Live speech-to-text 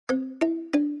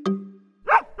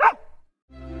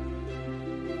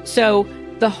So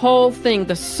the whole thing,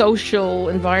 the social,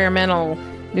 environmental,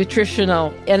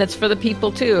 nutritional, and it's for the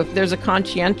people too. If there's a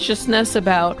conscientiousness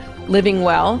about living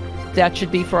well, that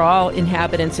should be for all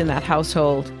inhabitants in that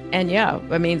household. And yeah,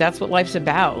 I mean, that's what life's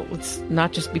about. Let's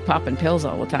not just be popping pills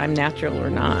all the time, natural or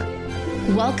not.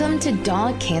 Welcome to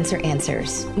Dog Cancer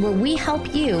Answers, where we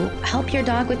help you help your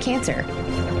dog with cancer.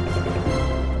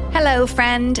 Hello,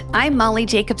 friend. I'm Molly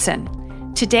Jacobson.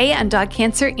 Today on Dog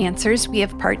Cancer Answers, we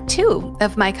have part 2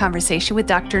 of my conversation with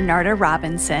Dr. Narda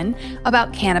Robinson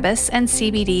about cannabis and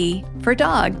CBD for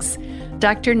dogs.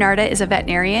 Dr. Narda is a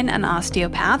veterinarian and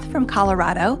osteopath from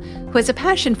Colorado who has a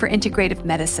passion for integrative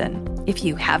medicine. If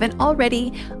you haven't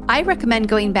already, I recommend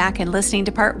going back and listening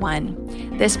to part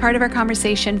 1. This part of our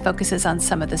conversation focuses on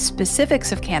some of the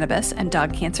specifics of cannabis and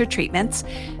dog cancer treatments,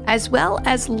 as well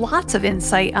as lots of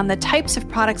insight on the types of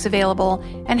products available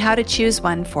and how to choose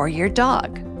one for your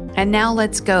dog. And now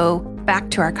let's go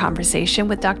back to our conversation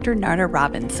with Dr. Narda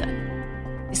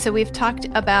Robinson. So we've talked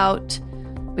about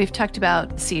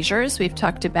seizures, we've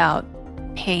talked about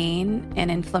pain and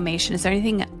inflammation. Is there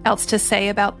anything else to say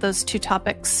about those two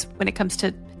topics when it comes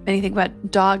to anything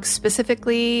about dogs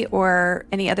specifically, or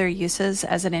any other uses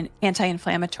as an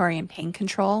anti-inflammatory and pain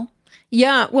control?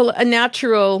 Yeah, well, a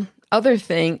natural other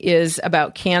thing is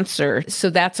about cancer. So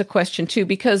that's a question too,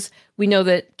 because we know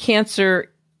that cancer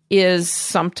is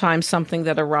sometimes something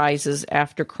that arises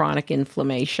after chronic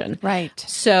inflammation. Right.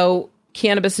 So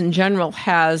cannabis in general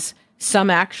has some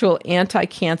actual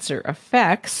anti-cancer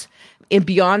effects and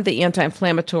beyond the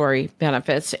anti-inflammatory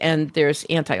benefits, and there's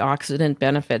antioxidant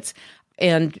benefits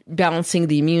and balancing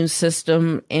the immune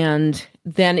system. And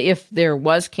then if there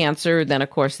was cancer, then of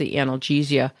course the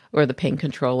analgesia or the pain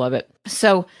control of it.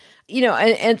 So,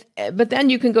 but then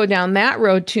you can go down that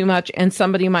road too much and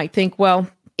somebody might think, well,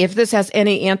 if this has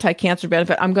any anti-cancer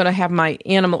benefit, I'm going to have my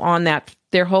animal on that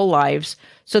their whole lives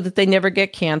so that they never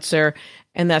get cancer.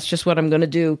 And that's just what I'm going to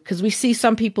do. Because we see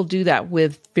some people do that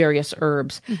with various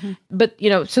herbs. Mm-hmm. But,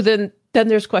 so then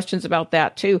there's questions about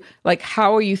that too. Like,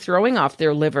 how are you throwing off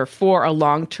their liver for a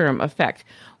long-term effect?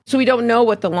 So we don't know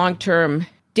what the long-term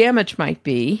damage might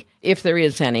be, if there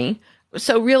is any.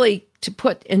 So really, to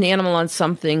put an animal on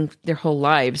something their whole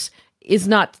lives is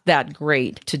not that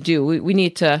great to do. We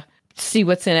need to see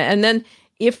what's in it. And then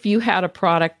if you had a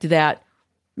product that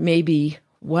maybe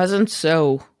wasn't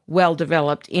so well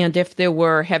developed, and if there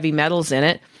were heavy metals in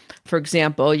it, for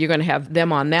example, you're going to have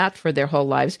them on that for their whole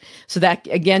lives. So that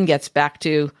again gets back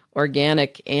to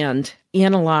organic and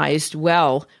analyzed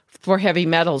well for heavy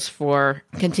metals, for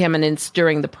contaminants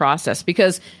during the process,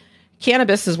 because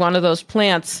cannabis is one of those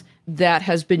plants that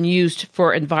has been used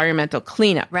for environmental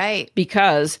cleanup. Right.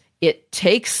 Because it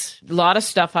takes a lot of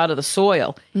stuff out of the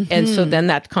soil. Mm-hmm. And so then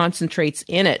that concentrates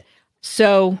in it.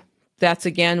 So that's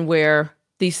again where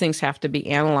these things have to be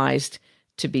analyzed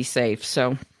to be safe.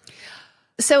 So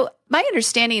my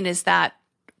understanding is that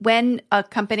when a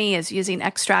company is using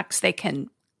extracts, they can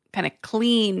kind of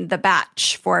clean the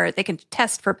batch they can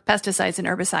test for pesticides and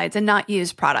herbicides and not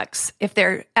use products. If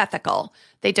they're ethical,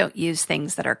 they don't use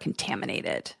things that are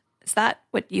contaminated. Is that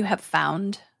what you have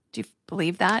found? Do you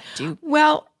believe that?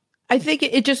 Well, I think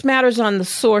it just matters on the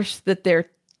source that they're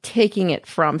taking it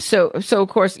from. So of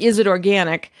course, is it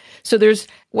organic? So there's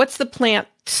what's the plant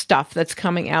stuff that's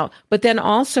coming out, but then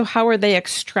also how are they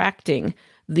extracting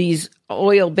these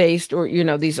oil-based or,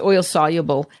 these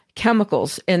oil-soluble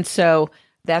chemicals? And so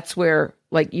that's where,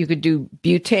 like, you could do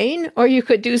butane or you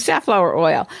could do safflower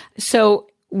oil. So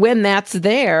when that's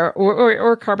there,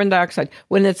 or carbon dioxide,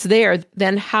 when it's there,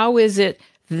 then how is it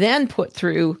then put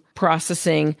through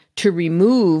processing to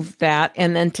remove that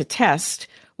and then to test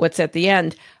what's at the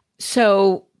end?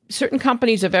 So certain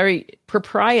companies are very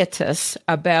proprietous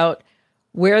about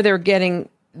where they're getting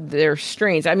their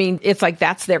strains. I mean, it's like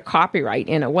that's their copyright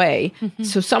in a way. Mm-hmm.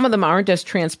 So some of them aren't as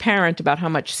transparent about how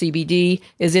much CBD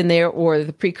is in there or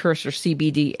the precursor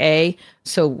CBDA.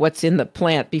 So what's in the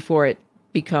plant before it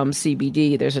becomes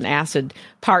CBD. There's an acid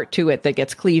part to it that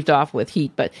gets cleaved off with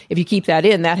heat. But if you keep that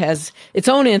in, that has its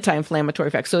own anti-inflammatory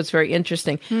effects. So it's very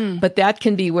interesting. But that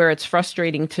can be where it's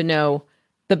frustrating to know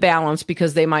the balance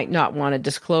because they might not want to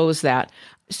disclose that.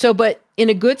 So, but in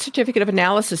a good certificate of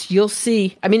analysis, you'll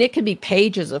see, I mean, it can be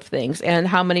pages of things and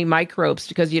how many microbes,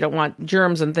 because you don't want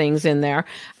germs and things in there,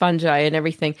 fungi and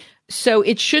everything. So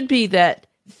it should be that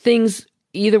things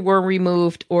either were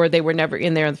removed or they were never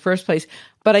in there in the first place.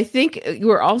 But I think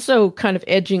we're also kind of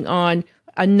edging on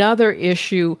another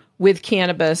issue with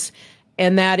cannabis,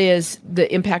 and that is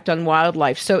the impact on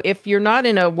wildlife. So if you're not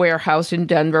in a warehouse in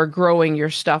Denver growing your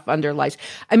stuff under lights,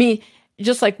 I mean,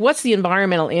 just like what's the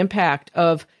environmental impact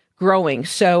of growing.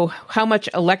 So how much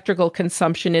electrical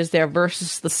consumption is there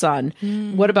versus the sun?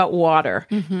 What about water?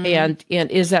 And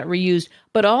is that reused?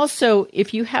 But also,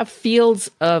 if you have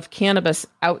fields of cannabis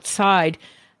outside,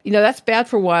 that's bad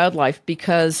for wildlife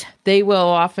because they will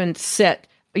often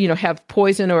have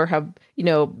poison or have,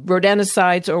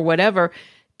 rodenticides or whatever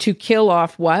to kill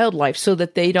off wildlife so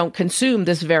that they don't consume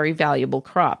this very valuable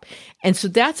crop. And so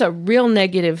that's a real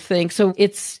negative thing. So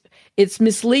it's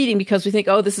misleading because we think,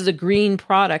 oh, this is a green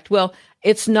product. Well,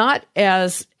 it's not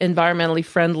as environmentally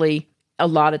friendly a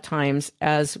lot of times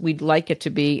as we'd like it to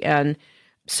be. And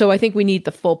so I think we need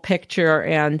the full picture,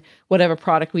 and whatever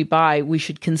product we buy, we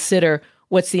should consider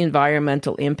what's the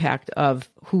environmental impact of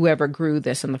whoever grew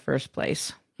this in the first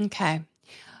place. Okay.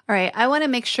 All right. I want to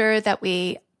make sure that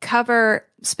we cover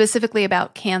specifically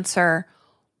about cancer.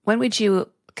 When would you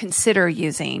consider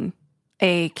using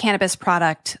a cannabis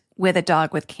product with a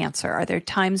dog with cancer? Are there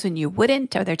times when you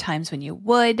wouldn't? Are there times when you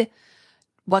would?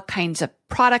 What kinds of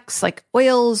products, like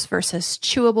oils versus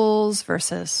chewables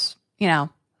versus,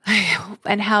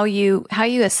 and how you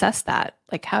assess that?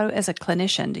 Like, how, as a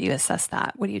clinician, do you assess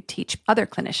that? What do you teach other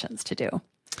clinicians to do?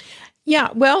 Yeah,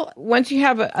 well, once you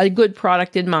have a good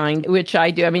product in mind, which I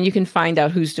do, you can find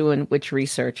out who's doing which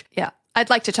research. Yeah. I'd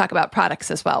like to talk about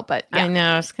products as well, but yeah. I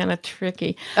know it's kind of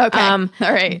tricky. Okay. All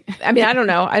right. I don't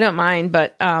know. I don't mind,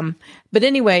 but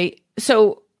anyway,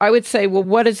 so I would say, well,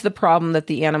 what is the problem that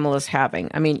the animal is having?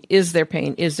 Is there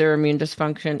pain? Is there immune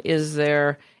dysfunction? Is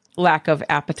there lack of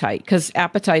appetite? Because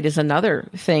appetite is another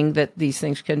thing that these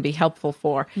things can be helpful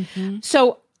for.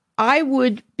 So I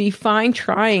would be fine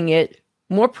trying it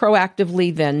more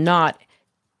proactively than not,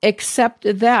 except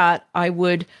that I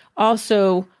would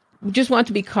also just want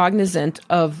to be cognizant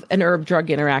of an herb-drug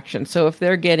interaction. So if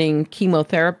they're getting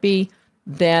chemotherapy,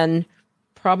 then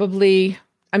probably,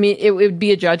 it would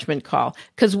be a judgment call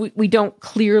because we don't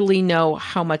clearly know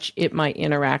how much it might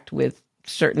interact with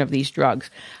certain of these drugs.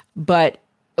 But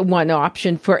one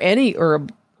option for any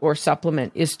herb or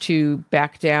supplement is to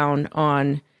back down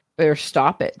on or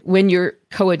stop it when you're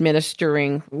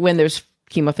co-administering, when there's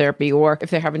chemotherapy, or if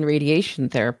they're having radiation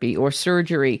therapy or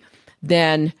surgery.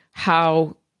 Then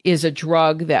how is a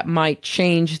drug that might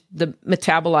change the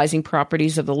metabolizing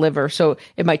properties of the liver? So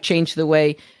it might change the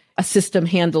way a system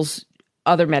handles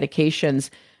other medications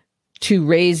to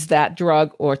raise that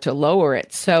drug or to lower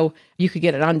it. So you could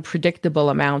get an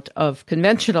unpredictable amount of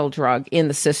conventional drug in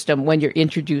the system when you're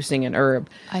introducing an herb.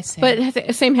 I see. But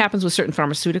the same happens with certain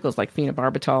pharmaceuticals like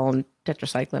phenobarbital and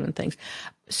tetracycline and things.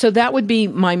 So that would be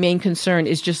my main concern,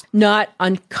 is just not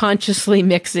unconsciously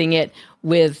mixing it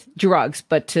with drugs,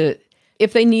 but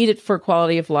if they need it for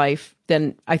quality of life,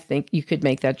 then I think you could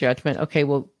make that judgment. Okay,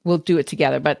 we'll do it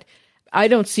together. But I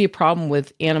don't see a problem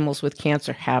with animals with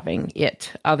cancer having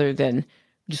it, other than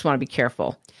just want to be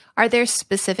careful. Are there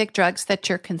specific drugs that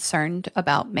you're concerned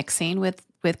about mixing with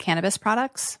cannabis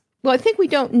products? Well, I think we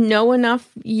don't know enough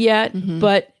yet,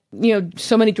 but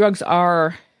so many drugs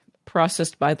are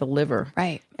processed by the liver.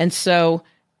 Right. And so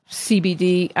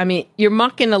CBD, you're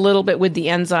mucking a little bit with the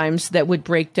enzymes that would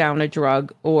break down a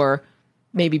drug or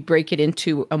maybe break it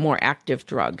into a more active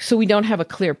drug. So we don't have a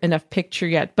clear enough picture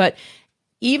yet. But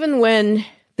even when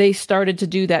they started to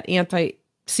do that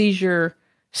anti-seizure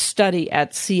study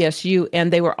at CSU,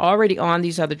 and they were already on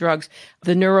these other drugs,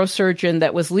 the neurosurgeon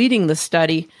that was leading the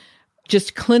study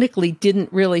just clinically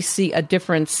didn't really see a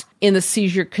difference in the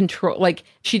seizure control. Like,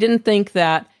 she didn't think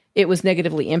that it was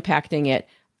negatively impacting it.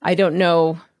 I don't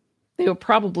know. They were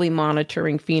probably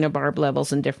monitoring phenobarb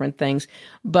levels and different things,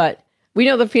 but we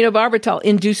know the phenobarbital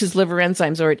induces liver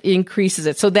enzymes, or it increases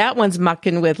it. So that one's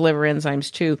mucking with liver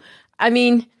enzymes too.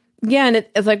 Again,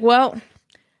 it's like, well,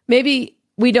 maybe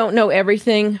we don't know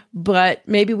everything, but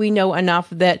maybe we know enough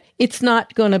that it's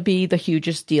not going to be the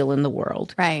hugest deal in the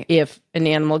world. Right. If an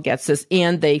animal gets this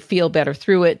and they feel better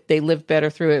through it, they live better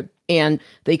through it, and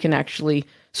they can actually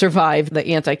survive the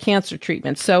anti-cancer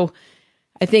treatment. So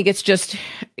I think it's just,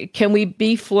 can we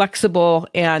be flexible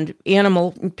and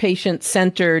animal patient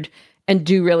centered and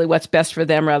do really what's best for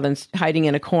them, rather than hiding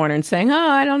in a corner and saying, oh,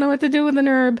 I don't know what to do with an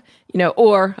herb,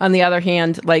 or on the other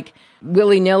hand, like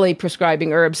willy-nilly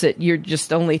prescribing herbs that you're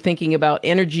just only thinking about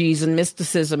energies and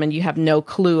mysticism, and you have no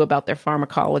clue about their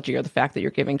pharmacology or the fact that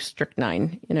you're giving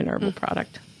strychnine in an herbal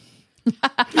product.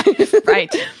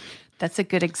 Right. That's a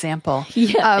good example.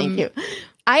 Yeah, thank you.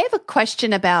 I have a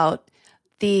question about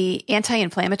the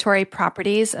anti-inflammatory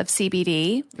properties of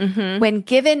CBD. When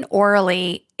given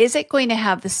orally, is it going to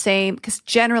have the same, because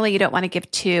generally you don't want to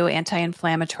give two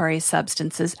anti-inflammatory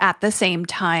substances at the same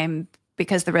time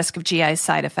because the risk of GI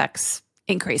side effects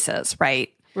increases,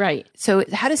 right? Right. So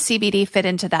how does CBD fit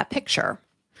into that picture?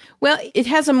 Well, it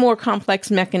has a more complex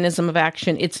mechanism of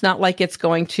action. It's not like it's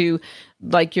going to,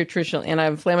 like your traditional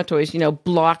anti-inflammatories,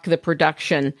 block the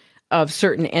production of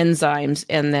certain enzymes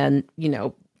and then,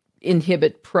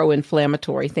 inhibit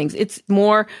pro-inflammatory things. It's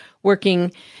more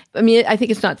working, I think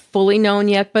it's not fully known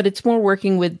yet, but it's more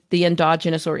working with the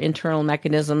endogenous or internal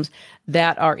mechanisms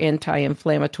that are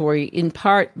anti-inflammatory, in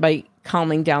part by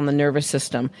calming down the nervous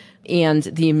system and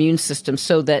the immune system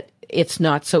so that it's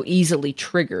not so easily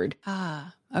triggered.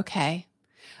 Ah, okay.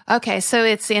 Okay, so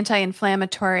it's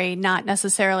anti-inflammatory, not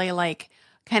necessarily like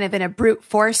kind of in a brute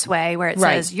force way where it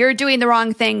says, you're doing the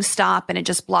wrong thing, stop, and it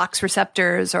just blocks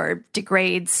receptors or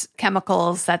degrades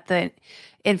chemicals that the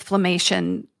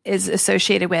inflammation is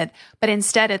associated with. But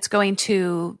instead, it's going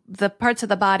to the parts of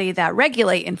the body that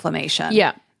regulate inflammation.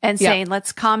 Yeah. And saying,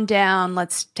 let's calm down,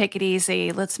 let's take it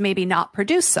easy, let's maybe not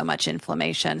produce so much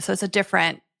inflammation. So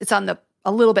it's on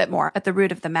a little bit more at the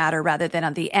root of the matter rather than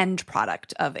on the end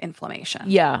product of inflammation.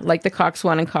 Yeah, like the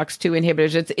COX-1 and COX-2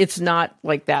 inhibitors. It's not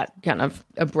like that kind of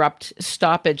abrupt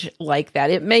stoppage like that.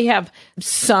 It may have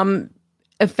some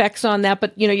effects on that,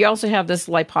 but you also have this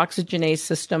lipoxygenase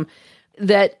system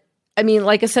that,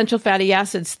 like essential fatty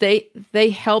acids, they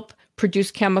help produce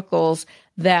chemicals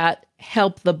that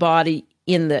help the body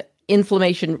in the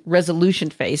inflammation resolution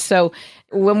phase. So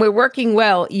when we're working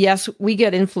well, yes, we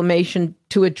get inflammation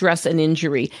to address an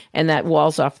injury, and that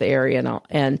walls off the area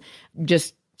and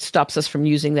just stops us from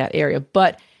using that area.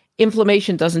 But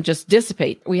inflammation doesn't just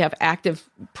dissipate. We have active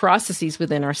processes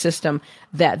within our system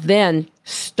that then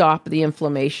stop the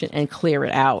inflammation and clear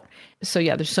it out. So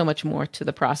yeah, there's so much more to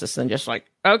the process than just like,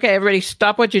 okay, everybody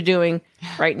stop what you're doing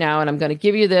right now, and I'm going to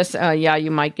give you this.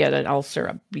 You might get an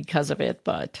ulcer because of it,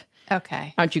 but...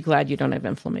 Okay. Aren't you glad you don't have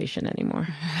inflammation anymore?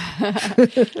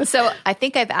 So I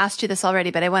think I've asked you this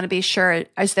already, but I want to be sure.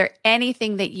 Is there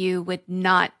anything that you would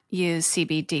not use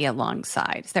CBD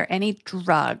alongside? Is there any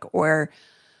drug or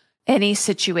any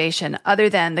situation other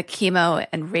than the chemo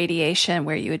and radiation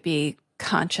where you would be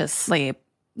consciously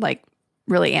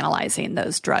really analyzing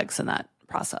those drugs in that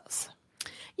process?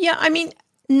 Yeah,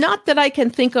 not that I can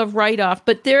think of right off,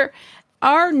 but there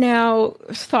are now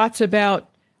thoughts about,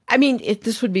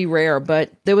 this would be rare,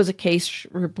 but there was a case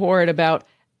report about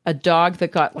a dog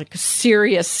that got a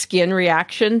serious skin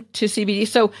reaction to CBD.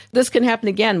 So this can happen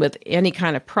again with any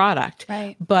kind of product.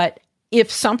 Right. But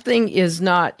if something is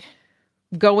not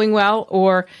going well,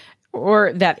 or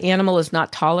that animal is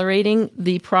not tolerating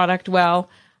the product well,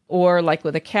 or like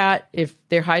with a cat, if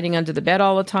they're hiding under the bed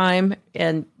all the time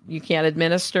and you can't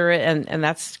administer it, and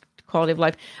that's quality of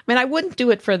life. I wouldn't do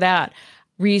it for that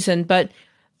reason, but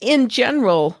in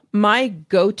general, my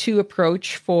go-to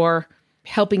approach for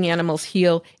helping animals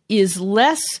heal is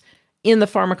less in the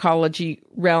pharmacology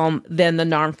realm than the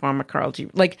non-pharmacology.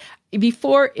 Like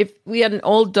before, if we had an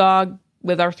old dog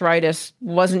with arthritis,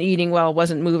 wasn't eating well,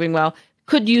 wasn't moving well,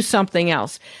 could use something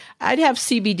else, I'd have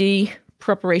CBD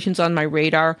preparations on my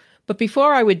radar. But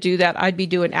before I would do that, I'd be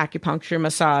doing acupuncture,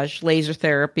 massage, laser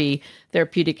therapy,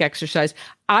 therapeutic exercise.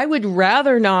 I would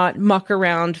rather not muck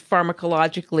around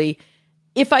pharmacologically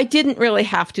if I didn't really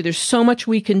have to. There's so much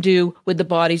we can do with the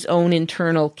body's own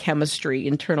internal chemistry,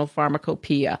 internal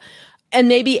pharmacopoeia, and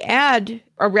maybe add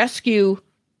a rescue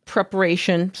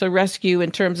preparation. So rescue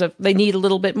in terms of they need a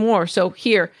little bit more. So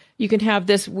here, you can have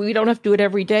this. We don't have to do it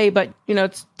every day, but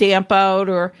it's damp out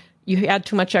or you had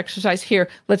too much exercise. Here,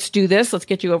 let's do this. Let's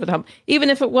get you over the hump. Even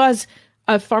if it was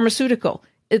a pharmaceutical,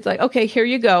 it's like, okay, here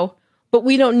you go. But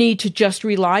we don't need to just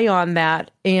rely on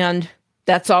that. And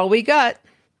that's all we got.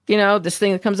 This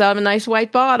thing that comes out of a nice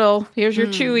white bottle, here's your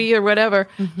Chewy or whatever.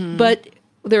 Mm-hmm. But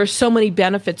there are so many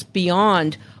benefits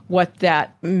beyond what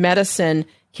that medicine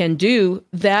can do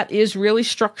that is really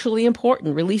structurally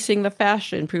important. Releasing the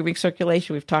fascia, improving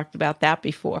circulation. We've talked about that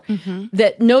before. Mm-hmm.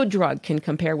 That no drug can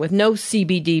compare with, no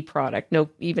CBD product, no,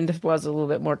 even if it was a little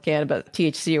bit more cannabis,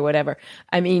 THC or whatever.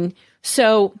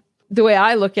 So the way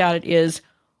I look at it is,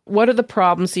 what are the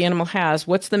problems the animal has?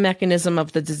 What's the mechanism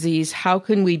of the disease? How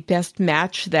can we best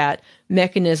match that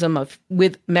mechanism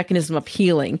of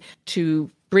healing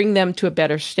to bring them to a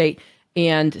better state?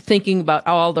 And thinking about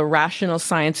all the rational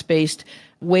science-based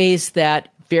ways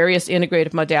that various integrative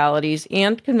modalities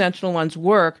and conventional ones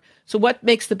work. So what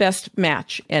makes the best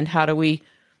match, and how do we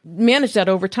manage that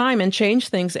over time and change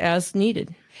things as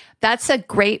needed? That's a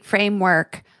great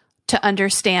framework to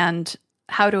understand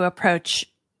how to approach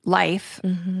life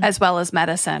as well as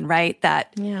medicine, right?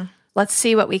 Let's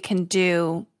see what we can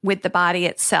do with the body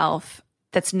itself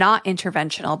that's not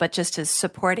interventional, but just is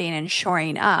supporting and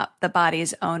shoring up the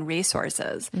body's own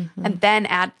resources, and then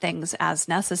add things as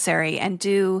necessary and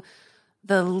do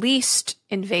the least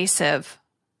invasive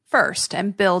first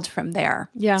and build from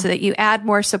there. Yeah. So that you add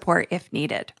more support if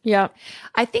needed. Yeah.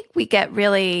 I think we get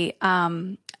really,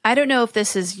 I don't know if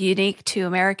this is unique to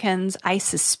Americans. I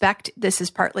suspect this is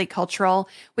partly cultural.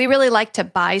 We really like to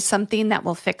buy something that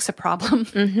will fix a problem.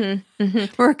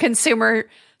 We're a consumer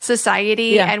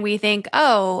society, and we think,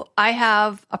 oh, I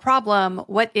have a problem.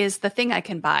 What is the thing I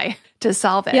can buy to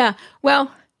solve it? Yeah.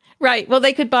 Well, right. Well,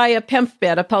 they could buy a PEMF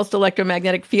bed, a pulsed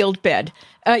electromagnetic field bed,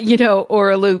 or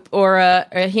a loop, or a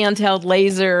handheld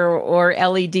laser or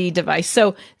LED device.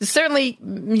 So certainly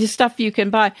stuff you can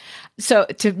buy. So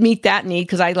to meet that need,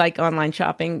 because I like online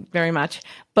shopping very much.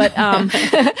 But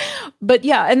but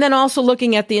yeah, and then also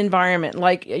looking at the environment,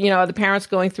 like, are the parents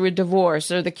going through a divorce?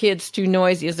 Are the kids too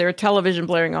noisy? Is there a television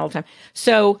blaring all the time?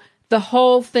 So the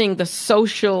whole thing, the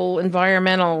social,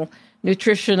 environmental,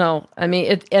 nutritional, and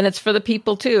it's for the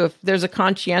people too. If there's a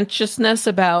conscientiousness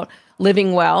about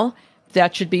living well,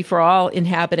 that should be for all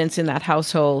inhabitants in that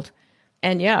household.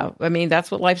 And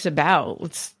that's what life's about.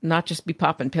 Let's not just be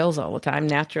popping pills all the time,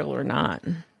 natural or not.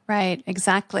 Right,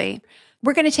 exactly.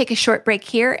 We're going to take a short break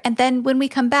here. And then when we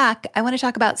come back, I want to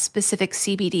talk about specific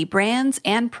CBD brands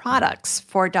and products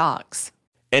for dogs.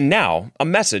 And now, a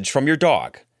message from your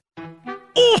dog.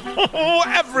 Oh,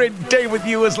 every day with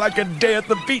you is like a day at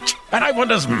the beach, and I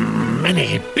want as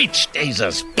many beach days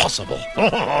as possible.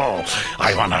 Oh,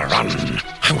 I want to run.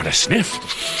 I want to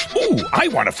sniff. Ooh, I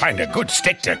want to find a good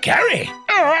stick to carry.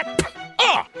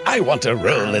 I want to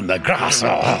roll in the grass.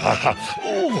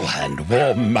 Oh, and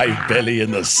warm my belly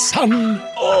in the sun.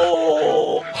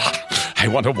 Oh, I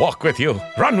want to walk with you,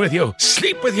 run with you,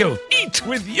 sleep with you, eat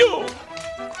with you.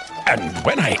 And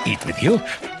when I eat with you,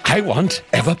 I want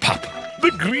Everpup.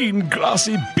 The green,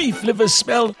 grassy beef liver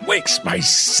smell wakes my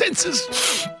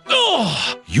senses.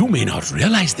 Oh, you may not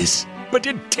realize this, but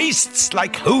it tastes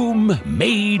like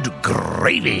homemade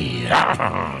gravy.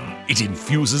 It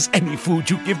infuses any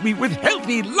food you give me with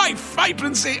healthy life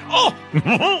vibrancy. Oh,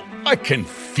 I can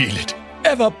feel it.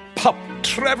 Everpup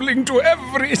traveling to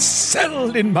every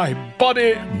cell in my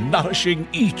body, nourishing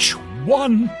each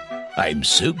one. I'm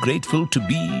so grateful to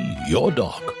be your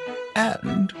dog.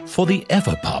 And for the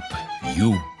Everpup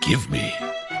you give me.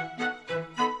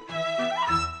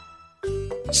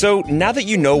 So now that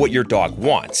you know what your dog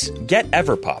wants, get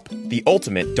Everpup, the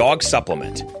ultimate dog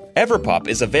supplement. Everpup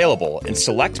is available in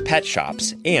select pet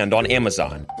shops and on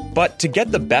Amazon. But to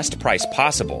get the best price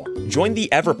possible, join the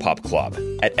Everpup Club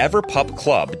at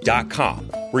everpupclub.com,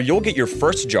 where you'll get your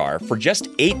first jar for just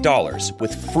 $8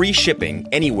 with free shipping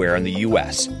anywhere in the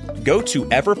U.S. Go to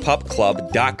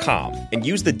everpupclub.com and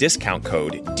use the discount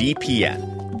code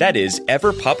DPN. That is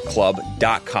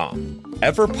everpupclub.com.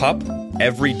 Everpup,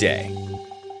 every day.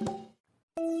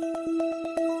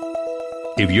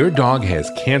 If your dog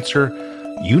has cancer,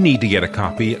 you need to get a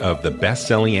copy of the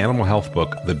best-selling animal health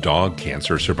book, The Dog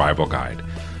Cancer Survival Guide.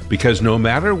 Because no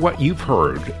matter what you've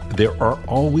heard, there are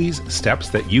always steps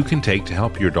that you can take to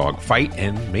help your dog fight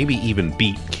and maybe even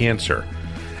beat cancer.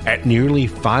 At nearly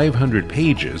 500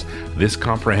 pages, this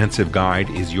comprehensive guide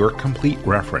is your complete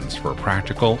reference for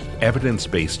practical,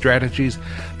 evidence-based strategies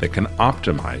that can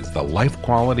optimize the life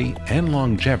quality and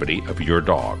longevity of your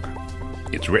dog.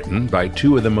 It's written by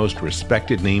two of the most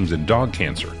respected names in dog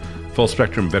cancer,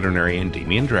 full-spectrum veterinarian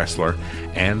Damian Dressler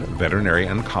and veterinary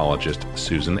oncologist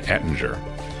Susan Ettinger.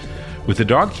 With the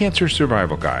Dog Cancer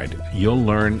Survival Guide, you'll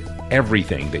learn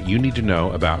everything that you need to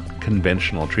know about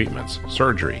conventional treatments,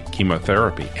 surgery,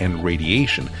 chemotherapy, and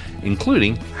radiation,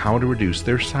 including how to reduce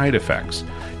their side effects.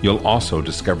 You'll also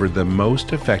discover the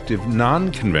most effective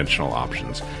non-conventional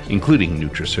options, including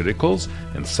nutraceuticals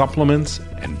and supplements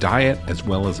and diet, as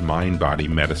well as mind-body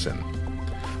medicine.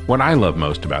 What I love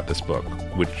most about this book,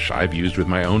 which I've used with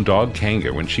my own dog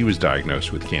Kanga when she was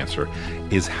diagnosed with cancer,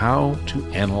 is how to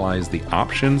analyze the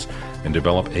options and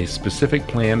develop a specific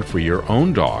plan for your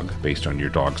own dog based on your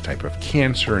dog's type of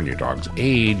cancer and your dog's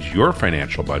age, your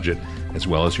financial budget, as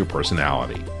well as your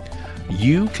personality.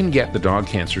 You can get the Dog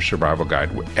Cancer Survival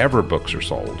Guide wherever books are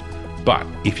sold, but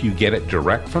if you get it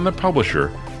direct from the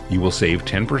publisher, you will save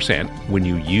 10% when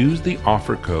you use the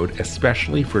offer code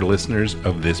especially for listeners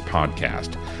of this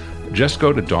podcast. Just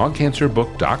go to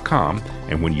dogcancerbook.com,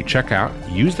 and when you check out,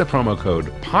 use the promo code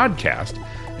PODCAST,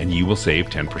 and you will save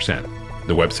 10%.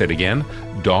 The website again,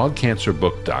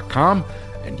 dogcancerbook.com,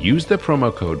 and use the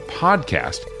promo code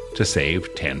PODCAST to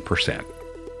save 10%.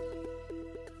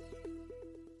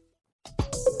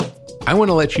 I want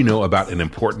to let you know about an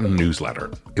important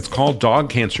newsletter. It's called Dog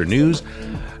Cancer News.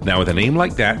 Now, with a name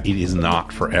like that, it is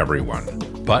not for everyone.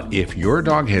 But if your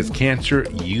dog has cancer,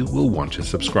 you will want to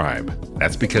subscribe.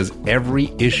 That's because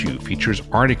every issue features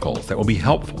articles that will be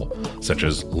helpful, such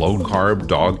as low-carb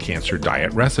dog cancer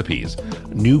diet recipes,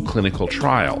 new clinical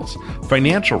trials,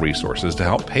 financial resources to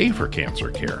help pay for cancer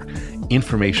care,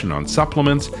 information on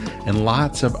supplements, and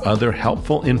lots of other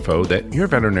helpful info that your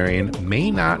veterinarian may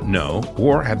not know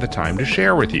or have the time to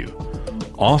share with you.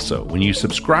 Also, when you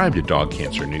subscribe to Dog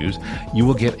Cancer News, you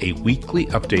will get a weekly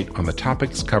update on the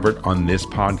topics covered on this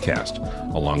podcast,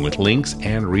 along with links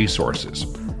and resources.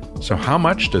 So how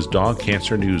much does Dog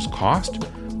Cancer News cost?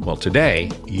 Well, today,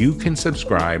 you can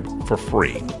subscribe for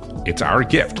free. It's our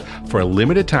gift. For a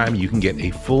limited time, you can get a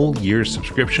full year's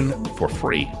subscription for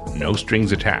free, no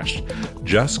strings attached.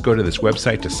 Just go to this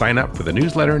website to sign up for the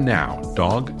newsletter now,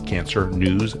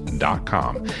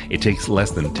 dogcancernews.com. It takes less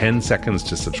than 10 seconds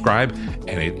to subscribe,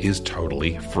 and it is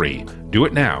totally free. Do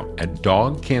it now at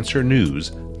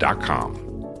dogcancernews.com.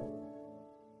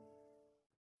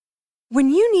 When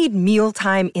you need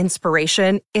mealtime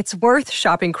inspiration, it's worth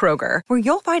shopping Kroger, where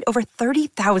you'll find over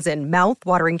 30,000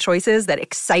 mouth-watering choices that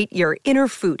excite your inner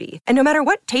foodie. And no matter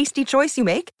what tasty choice you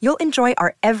make, you'll enjoy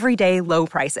our everyday low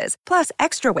prices, plus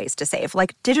extra ways to save,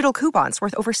 like digital coupons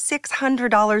worth over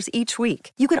 $600 each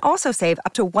week. You can also save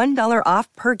up to $1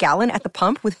 off per gallon at the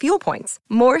pump with fuel points.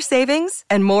 More savings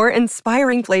and more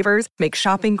inspiring flavors make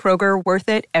shopping Kroger worth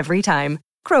it every time.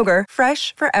 Kroger,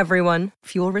 fresh for everyone.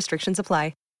 Fuel restrictions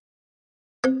apply.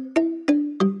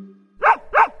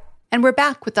 And we're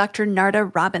back with Dr.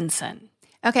 Narda Robinson.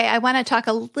 Okay, I want to talk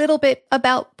a little bit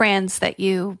about brands that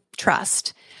you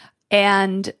trust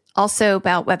and also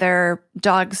about whether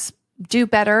dogs do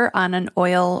better on an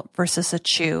oil versus a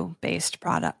chew-based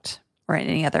product or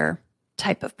any other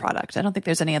type of product. I don't think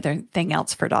there's any other thing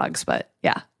else for dogs, but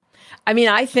yeah. I mean,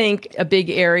 I think a big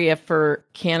area for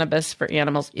cannabis for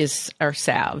animals is our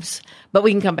salves, but we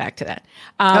can come back to that.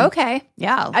 Okay,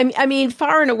 yeah. I mean,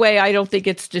 far and away, I don't think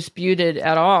it's disputed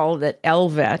at all that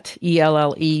Elvet,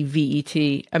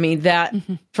 Ellevet, I mean, that,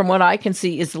 from what I can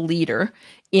see, is the leader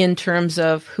in terms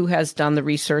of who has done the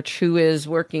research, who is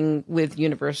working with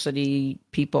university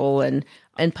people and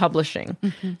publishing.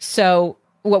 So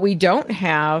what we don't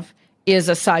have is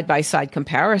a side-by-side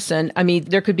comparison. I mean,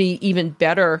 there could be even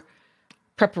better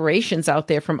preparations out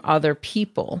there from other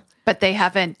people. But they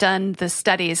haven't done the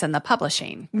studies and the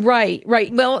publishing. Right.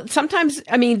 Well, sometimes,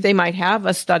 I mean, they might have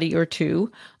a study or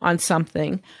two on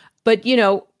something. But, you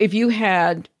know, if you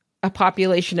had a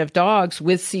population of dogs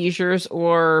with seizures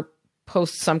or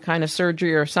post some kind of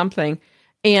surgery or something,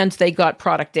 and they got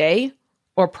product A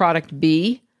or product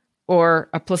B or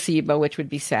a placebo, which would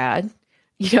be sad,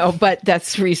 you know, but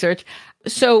that's research.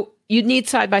 So you'd need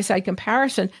side-by-side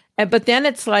comparison. But then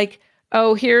it's like,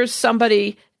 oh, here's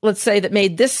somebody, let's say, that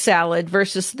made this salad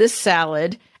versus this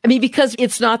salad. I mean, because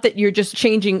it's not that you're just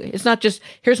changing. It's not just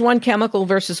here's one chemical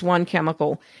versus one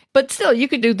chemical. But still, you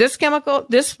could do this chemical,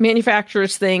 this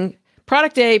manufacturer's thing,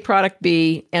 product A, product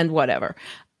B, and whatever.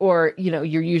 Or, you know,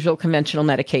 your usual conventional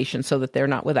medication so that they're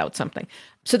not without something.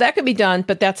 So that could be done,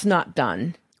 but that's not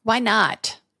done. Why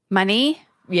not? Money?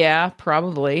 Yeah,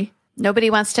 probably. Nobody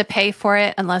wants to pay for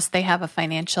it unless they have a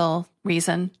financial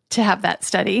reason to have that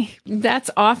study. That's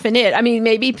often it. I mean,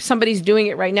 maybe somebody's doing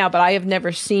it right now, but I have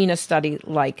never seen a study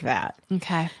like that.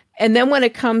 Okay. And then when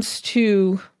it comes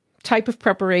to type of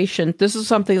preparation, this is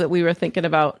something that we were thinking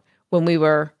about when we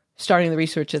were starting the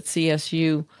research at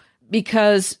CSU,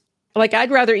 because like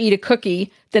I'd rather eat a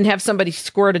cookie than have somebody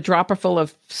squirt a dropper full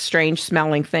of strange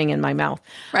smelling thing in my mouth.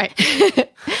 Right.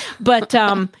 But,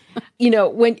 you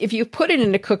know, if you put it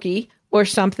in a cookie or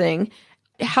something,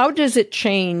 how does it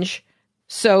change?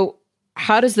 So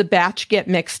how does the batch get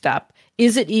mixed up?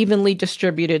 Is it evenly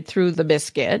distributed through the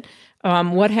biscuit?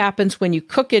 What happens when you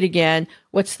cook it again?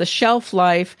 What's the shelf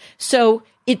life? So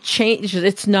it changes.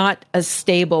 It's not as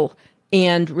stable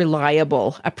and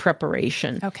reliable a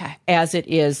preparation as it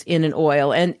is in an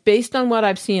oil. And based on what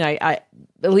I've seen, I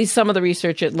at least some of the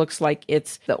research, it looks like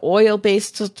it's the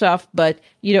oil-based stuff, but,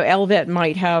 you know, Elvet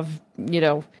might have, you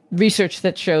know, research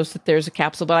that shows that there's a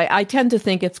capsule, but I tend to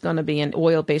think it's going to be an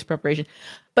oil-based preparation.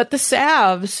 But the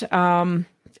salves, again,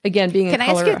 being Can I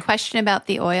ask you a question about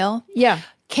the oil? Yeah.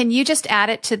 Can you just add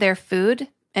it to their food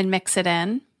and mix it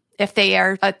in if they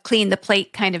are a clean the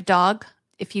plate kind of dog?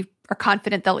 If you are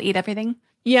confident they'll eat everything?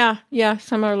 Yeah.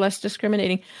 Some are less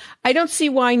discriminating. I don't see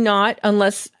why not,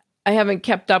 unless I haven't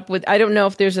kept up with, I don't know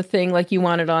if there's a thing like you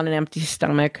want it on an empty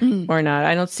stomach or not.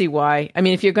 I don't see why. I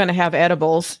mean, if you're going to have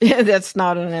edibles, that's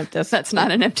not an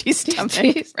empty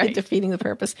stomach, right? Defeating the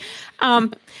purpose. I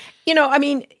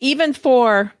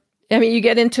mean, you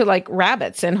get into like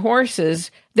rabbits and horses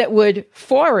that would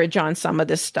forage on some of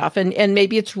this stuff and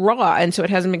maybe it's raw and so it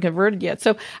hasn't been converted yet.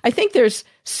 So I think there's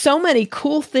so many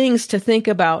cool things to think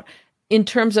about in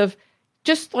terms of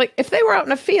just like if they were out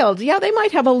in a field, they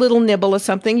might have a little nibble of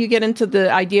something. You get into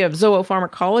the idea of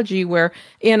zoopharmacology where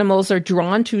animals are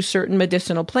drawn to certain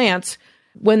medicinal plants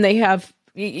when they have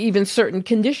even certain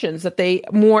conditions that they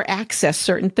more access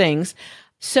certain things.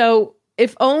 So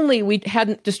if only we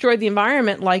hadn't destroyed the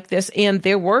environment like this and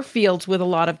there were fields with a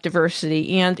lot of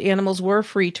diversity and animals were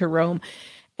free to roam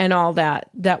and all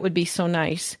that, that would be so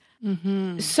nice.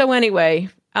 Mm-hmm. So anyway...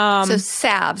 so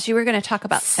salves, you were going to talk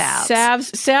about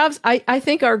salves. Salves, I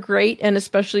think are great. And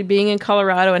especially being in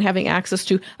Colorado and having access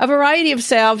to a variety of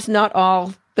salves, not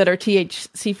all that are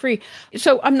THC free.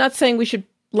 So I'm not saying we should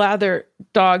lather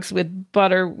dogs with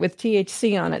butter with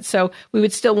THC on it. So we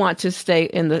would still want to stay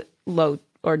in the low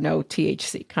or no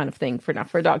THC kind of thing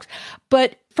for dogs.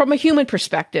 But from a human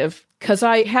perspective, because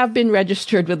I have been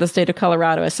registered with the state of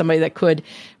Colorado as somebody that could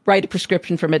write a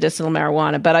prescription for medicinal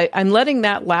marijuana, but I'm letting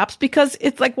that lapse because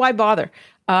it's like, why bother?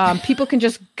 People can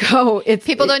just go.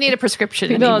 People don't need a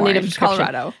prescription anymore in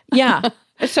Colorado. Yeah.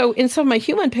 So in some of my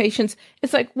human patients,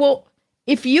 it's like, well,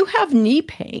 if you have knee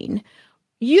pain,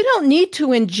 you don't need to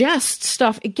ingest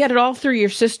stuff, get it all through your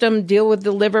system, deal with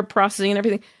the liver processing and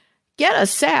everything. Get a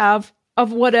salve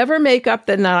of whatever makeup,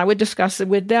 then I would discuss it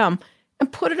with them,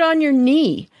 and put it on your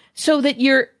knee so that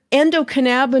your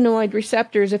endocannabinoid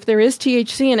receptors, if there is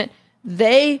THC in it,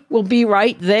 they will be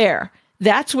right there.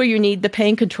 That's where you need the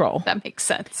pain control. That makes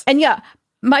sense. And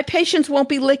my patients won't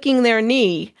be licking their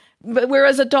knee, but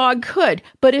whereas a dog could.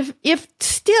 But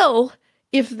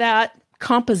if that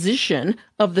composition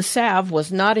of the salve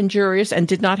was not injurious and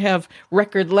did not have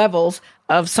record levels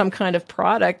of some kind of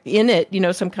product in it,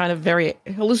 some kind of very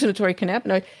hallucinatory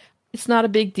cannabinoid, it's not a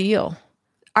big deal.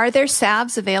 Are there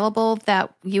salves available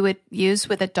that you would use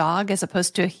with a dog as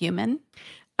opposed to a human?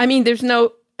 I mean,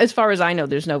 as far as I know,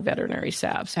 there's no veterinary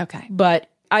salves. Okay. But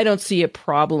I don't see a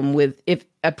problem with if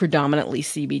a predominantly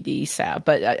CBD salve,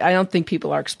 but I don't think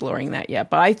people are exploring that yet.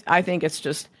 But I think it's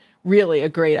just really a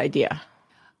great idea.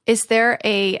 Is there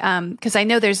because I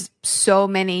know there's so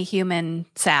many human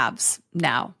salves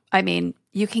now. I mean,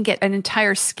 you can get an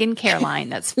entire skincare line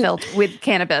that's filled with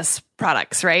cannabis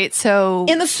products, right? So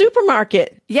in the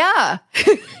supermarket. Yeah.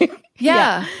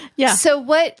 Yeah. So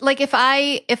what, like if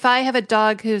I have a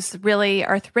dog who's really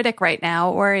arthritic right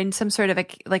now or in some sort of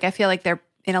I feel like they're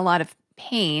in a lot of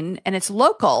pain and it's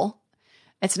local,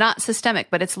 it's not systemic,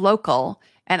 but it's local.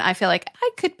 And I feel like I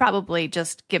could probably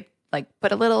just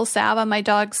put a little salve on my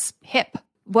dog's hip.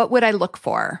 What would I look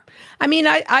for? I mean,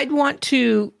 I'd want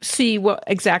to see what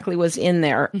exactly was in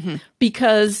there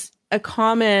because a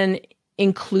common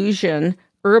inclusion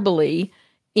herbally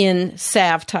in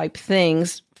salve type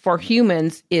things for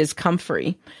humans is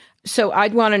comfrey. So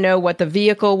I'd want to know what the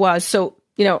vehicle was. So,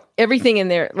 everything in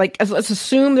there, let's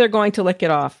assume they're going to lick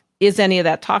it off. Is any of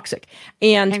that toxic?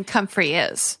 And comfrey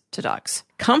is to dogs.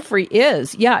 Comfrey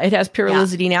is, it has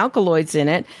pyrrolizidine alkaloids in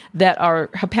it that are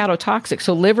hepatotoxic,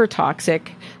 so liver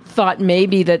toxic, thought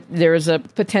maybe that there's a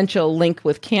potential link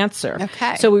with cancer.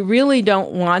 Okay. So we really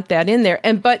don't want that in there.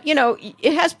 But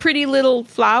it has pretty little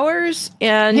flowers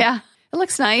and... Yeah, it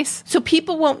looks nice. So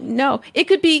people won't know. It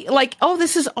could be like, oh,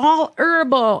 this is all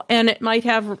herbal, and it might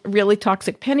have really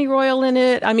toxic pennyroyal in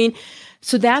it. I mean...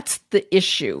 So that's the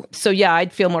issue. So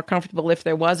I'd feel more comfortable if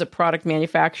there was a product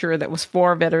manufacturer that was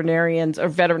for veterinarians or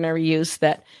veterinary use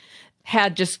that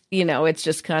had just, it's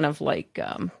just kind of like,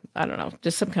 I don't know,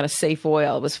 just some kind of safe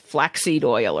oil. It was flaxseed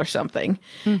oil or something.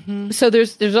 Mm-hmm. So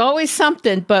there's always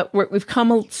something, but we've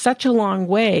come such a long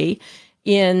way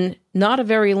in not a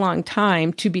very long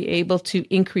time to be able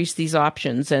to increase these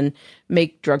options and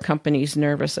make drug companies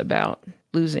nervous about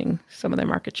losing some of their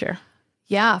market share.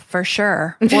 Yeah, for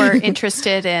sure. We're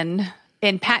interested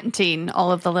in patenting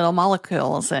all of the little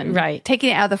molecules and taking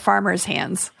it out of the farmer's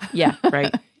hands. Yeah,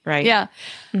 right. Yeah.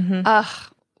 Mm-hmm.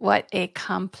 What a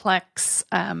complex.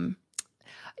 And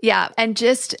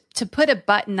just to put a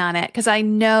button on it, because I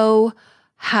know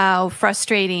how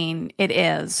frustrating it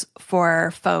is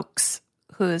for folks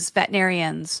whose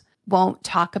veterinarians won't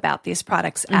talk about these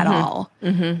products at all.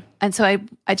 Mm-hmm. And so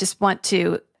I just want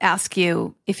to ask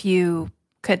you if you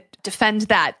could defend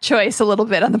that choice a little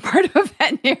bit on the part of a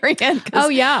veterinarian. Oh,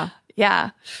 yeah. Yeah.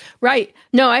 Right.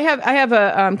 No, I have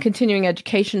a continuing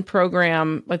education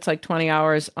program. It's like 20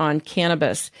 hours on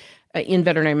cannabis in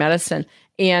veterinary medicine.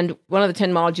 And one of the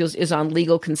 10 modules is on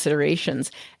legal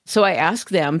considerations. So I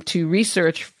asked them to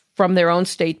research from their own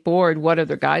state board, what are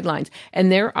their guidelines?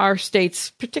 And there are states,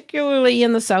 particularly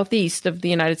in the southeast of the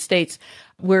United States,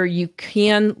 where you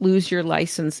can lose your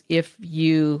license if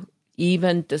you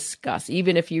even discuss,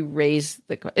 even if you raise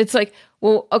it's like,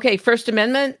 well, okay, First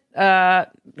Amendment,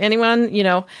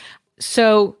 anyone,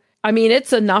 So, I mean,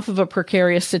 it's enough of a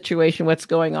precarious situation, what's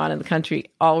going on in the country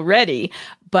already.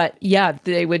 But yeah,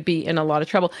 they would be in a lot of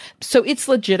trouble. So it's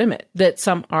legitimate that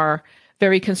some are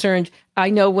very concerned. I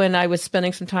know when I was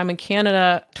spending some time in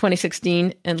Canada,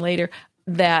 2016 and later,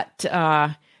 that,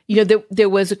 there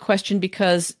was a question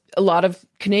because a lot of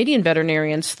Canadian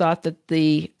veterinarians thought that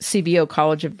the CBO,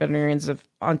 College of Veterinarians of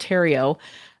Ontario,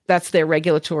 that's their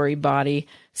regulatory body,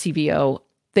 CBO,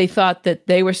 they thought that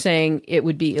they were saying it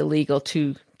would be illegal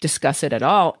to discuss it at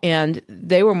all. And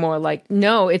they were more like,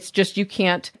 no, it's just you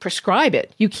can't prescribe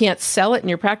it. You can't sell it in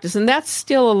your practice. And that's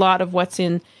still a lot of what's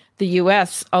in the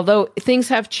U.S., although things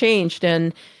have changed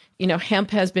and,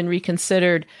 hemp has been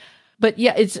reconsidered. But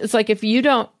yeah, it's like if you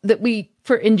don't,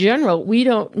 in general, we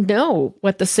don't know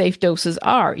what the safe doses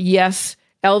are. Yes,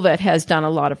 Elvet has done a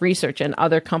lot of research and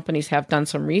other companies have done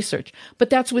some research,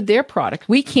 but that's with their product.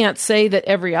 We can't say that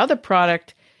every other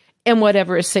product and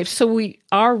whatever is safe. So we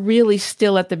are really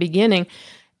still at the beginning,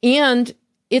 and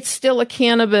it's still a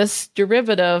cannabis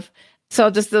derivative. So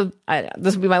this will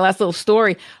be my last little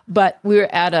story, but we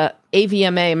were at a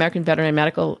AVMA, American Veterinary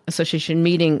Medical Association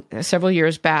meeting several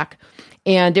years back.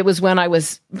 And it was when I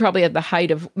was probably at the height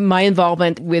of my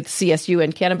involvement with CSU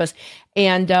and cannabis.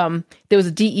 And there was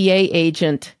a DEA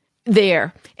agent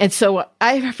there. And so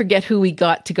I forget who we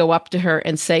got to go up to her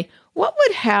and say, what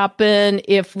would happen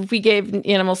if we gave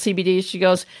animal CBD? She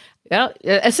goes, well,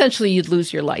 essentially you'd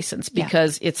lose your license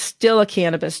because it's still a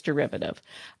cannabis derivative.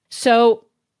 So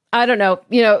I don't know,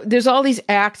 there's all these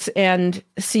acts and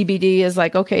CBD is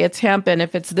like, okay, it's hemp. And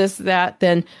if it's this, that,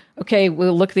 then, okay,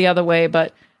 we'll look the other way.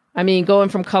 But I mean, going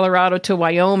from Colorado to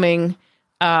Wyoming,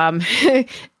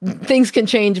 things can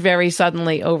change very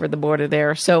suddenly over the border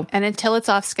there. So, and until it's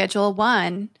off Schedule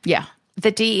 1, yeah,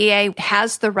 the DEA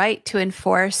has the right to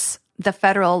enforce the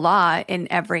federal law in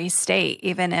every state,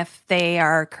 even if they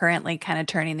are currently kind of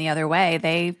turning the other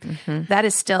way. That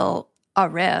is still a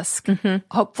risk.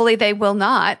 Hopefully they will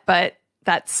not, but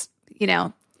that's,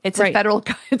 it's a federal,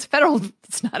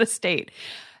 it's not a state.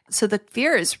 So the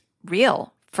fear is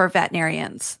real for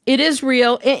veterinarians. It is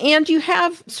real. And you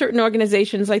have certain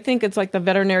organizations, I think it's like the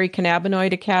Veterinary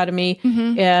Cannabinoid Academy,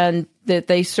 and that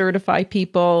they certify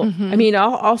people. I mean,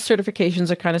 all certifications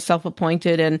are kind of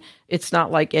self-appointed, and it's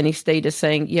not like any state is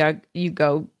saying, yeah, you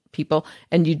go, people,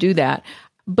 and you do that.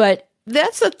 But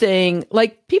that's the thing.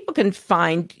 Like, people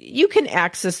you can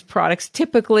access products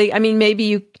typically. I mean,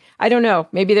 I don't know,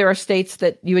 maybe there are states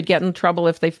that you would get in trouble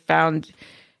if they found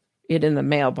it in the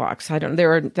mailbox.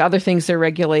 There are other things they're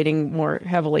regulating more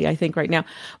heavily, I think, right now.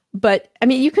 But I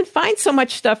mean, you can find so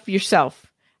much stuff yourself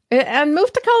and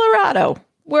move to Colorado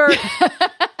where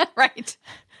right.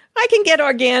 I can get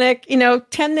organic,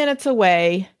 10 minutes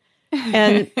away.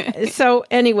 And so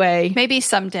anyway, maybe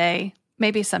someday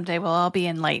we'll all be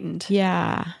enlightened.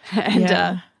 Yeah.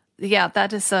 And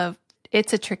that is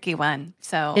it's a tricky one.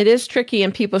 So it is tricky,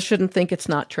 and people shouldn't think it's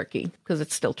not tricky because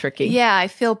it's still tricky. Yeah, I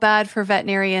feel bad for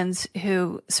veterinarians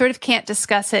who sort of can't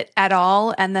discuss it at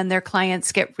all, and then their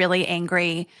clients get really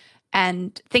angry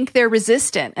and think they're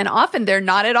resistant. And often they're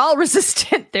not at all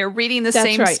resistant. They're reading the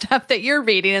same stuff that you're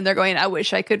reading, and they're going, I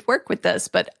wish I could work with this,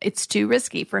 but it's too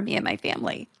risky for me and my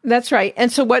family. That's right.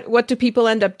 And so what do people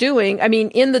end up doing? I mean,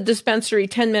 in the dispensary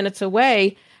 10 minutes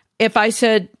away, if I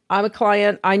said, I'm a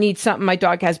client, I need something, my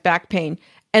dog has back pain,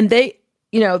 and they,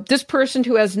 this person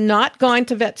who has not gone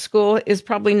to vet school is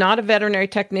probably not a veterinary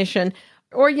technician,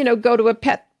 or, go to a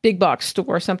pet big box store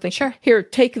or something. Sure. Here,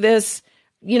 take this,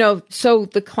 so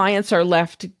the clients are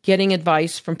left getting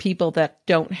advice from people that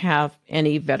don't have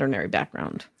any veterinary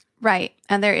background. Right.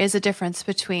 And there is a difference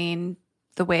between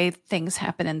the way things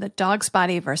happen in the dog's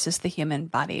body versus the human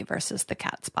body versus the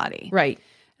cat's body. Right.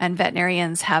 And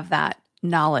veterinarians have that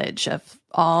knowledge of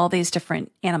all these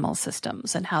different animal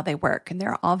systems and how they work. And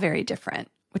they're all very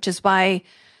different, which is why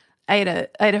I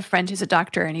had a friend who's a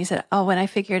doctor, and he said, when I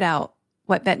figured out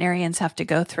what veterinarians have to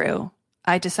go through,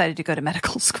 I decided to go to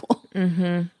medical school.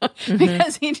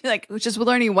 Because he's like, just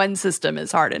learning one system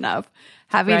is hard enough,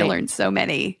 having to learn so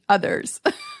many others.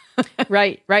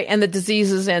 Right. And the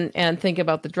diseases and think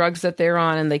about the drugs that they're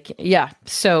on, and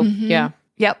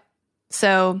Yep.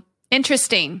 So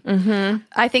interesting.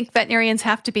 I think veterinarians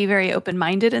have to be very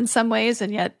open-minded in some ways,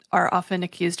 and yet are often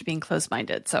accused of being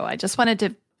closed-minded. So I just wanted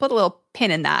to put a little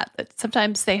pin in that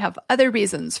sometimes they have other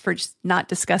reasons for just not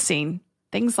discussing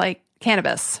things like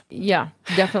cannabis. Yeah,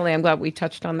 definitely. I'm glad we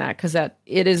touched on that because it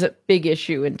is a big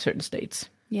issue in certain states.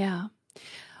 Yeah.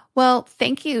 Well,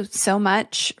 thank you so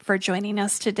much for joining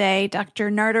us today, Dr.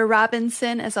 Narda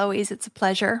Robinson. As always, it's a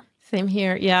pleasure. Same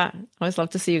here. Yeah, always love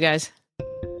to see you guys.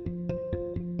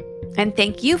 And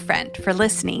thank you, friend, for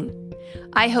listening.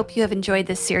 I hope you have enjoyed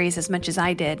this series as much as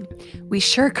I did. We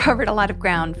sure covered a lot of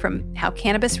ground, from how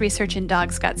cannabis research in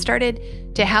dogs got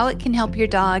started to how it can help your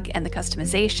dog and the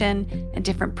customization and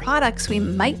different products we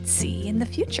might see in the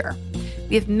future.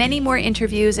 We have many more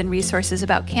interviews and resources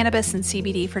about cannabis and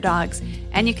CBD for dogs,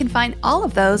 and you can find all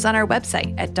of those on our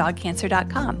website at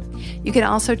dogcancer.com. You can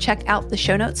also check out the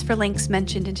show notes for links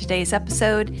mentioned in today's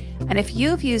episode. And if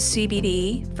you've used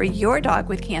CBD for your dog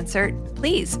with cancer,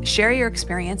 please share your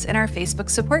experience in our Facebook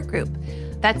support group.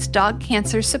 That's Dog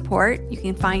Cancer Support. You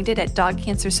can find it at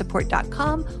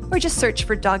dogcancersupport.com or just search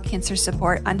for Dog Cancer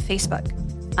Support on Facebook.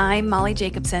 I'm Molly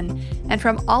Jacobson, and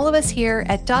from all of us here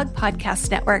at Dog Podcast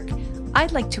Network,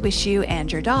 I'd like to wish you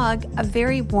and your dog a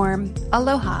very warm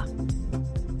aloha.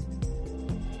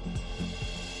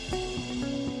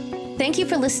 Thank you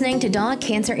for listening to Dog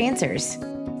Cancer Answers.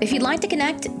 If you'd like to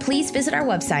connect, please visit our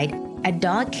website at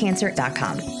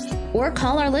dogcancer.com or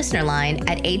call our listener line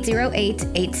at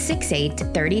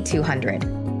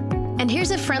 808-868-3200. And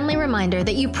here's a friendly reminder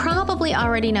that you probably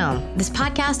already know. This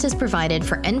podcast is provided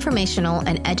for informational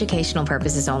and educational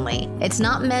purposes only. It's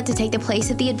not meant to take the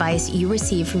place of the advice you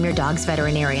receive from your dog's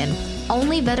veterinarian.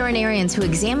 Only veterinarians who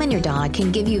examine your dog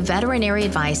can give you veterinary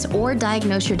advice or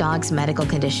diagnose your dog's medical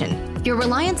condition. Your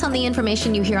reliance on the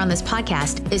information you hear on this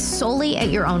podcast is solely at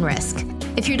your own risk.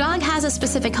 If your dog has a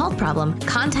specific health problem,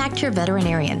 contact your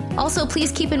veterinarian. Also,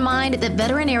 please keep in mind that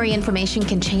veterinary information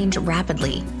can change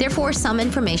rapidly. Therefore, some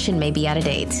information may be out of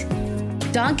date.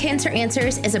 Dog Cancer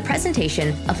Answers is a presentation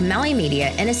of Maui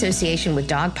Media in association with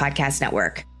Dog Podcast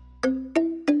Network.